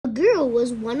Ogoru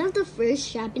was one of the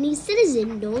first Japanese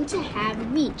citizens known to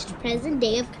have reached present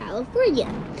day of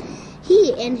California.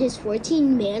 He and his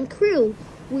 14-man crew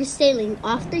were sailing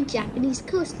off the Japanese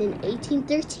coast in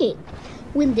 1813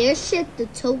 when their ship, the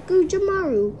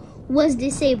Tokujimaru, was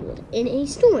disabled in a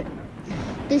storm.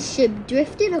 The ship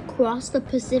drifted across the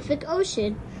Pacific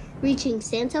Ocean, reaching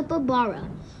Santa Barbara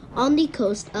on the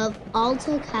coast of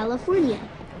Alta California,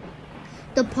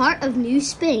 the part of New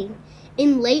Spain,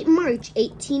 in late March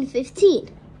 1815.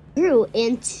 Crew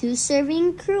and 2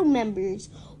 serving crew members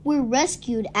were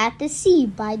rescued at the sea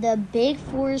by the Big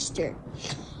Forester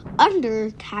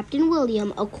under Captain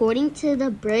William. According to the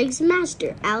brig's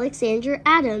master, Alexander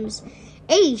Adams,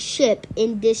 a ship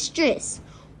in distress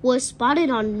was spotted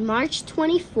on March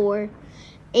 24,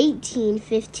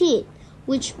 1815,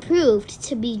 which proved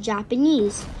to be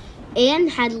Japanese and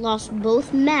had lost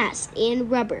both mast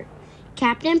and rudder.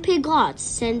 Captain Pigot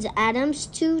sends Adams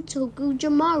to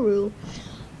Tokujimaru,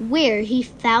 where he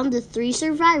found the 3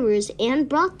 survivors and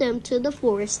brought them to the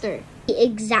Forester. The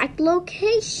exact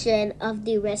location of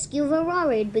the rescue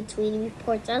varied between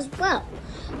reports as well,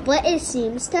 but it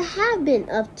seems to have been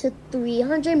up to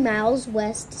 300 miles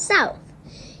west-south.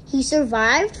 He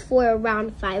survived for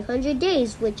around 500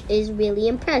 days, which is really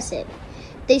impressive.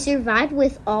 They survived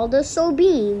with all the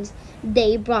soybeans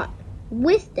they brought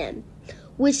with them,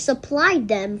 which supplied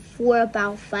them for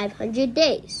about 500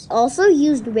 days. Also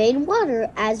used rainwater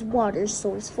as water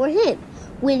source for him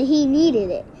when he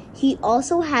needed it. He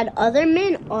also had other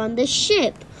men on the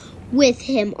ship with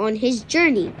him on his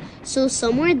journey, so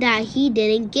somewhere that he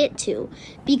didn't get to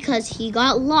because he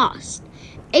got lost,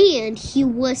 and he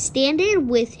was stranded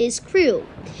with his crew.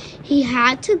 He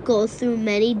had to go through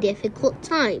many difficult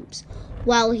times.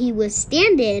 While he was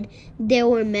stranded, there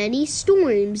were many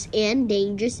storms and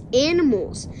dangerous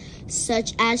animals,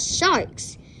 such as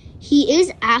sharks. He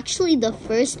is actually the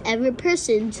first ever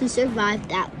person to survive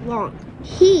that long.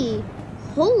 He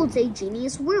holds a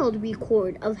Guinness World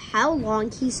Record of how long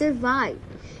he survived.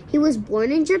 He was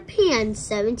born in Japan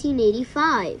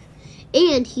 1785,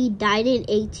 and he died in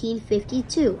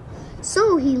 1852,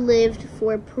 so he lived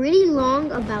for pretty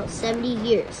long, about 70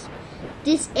 years.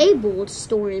 Disabled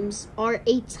storms are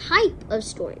a type of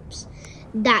storms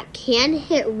that can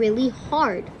hit really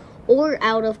hard or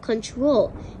out of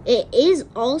control. It is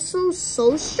also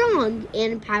so strong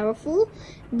and powerful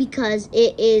because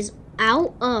it is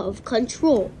out of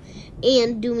control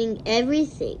and doing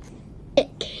everything. It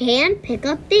can pick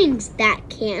up things that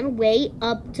can weigh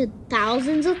up to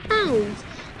thousands of pounds,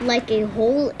 like a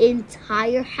whole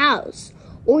entire house,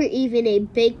 or even a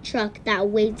big truck that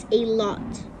weighs a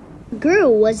lot.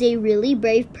 Ogoru was a really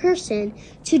brave person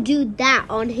to do that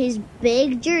on his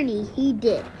big journey he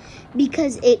did,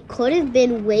 because it could have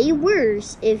been way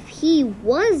worse if he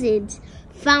wasn't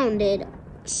found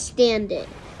stranded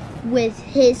with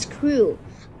his crew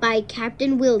by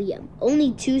Captain William.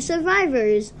 Only 2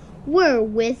 survivors were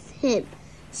with him,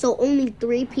 so only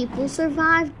 3 people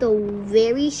survived the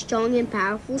very strong and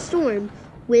powerful storm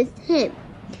with him.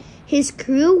 His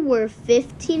crew were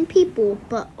 15 people,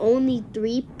 but only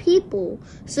 3 people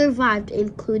survived,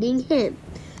 including him.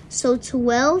 So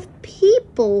 12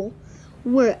 people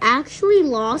were actually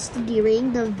lost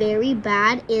during the very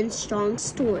bad and strong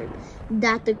storm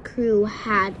that the crew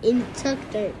had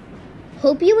encountered.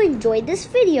 Hope you enjoyed this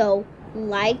video.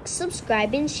 Like,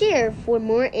 subscribe, and share for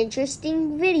more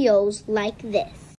interesting videos like this.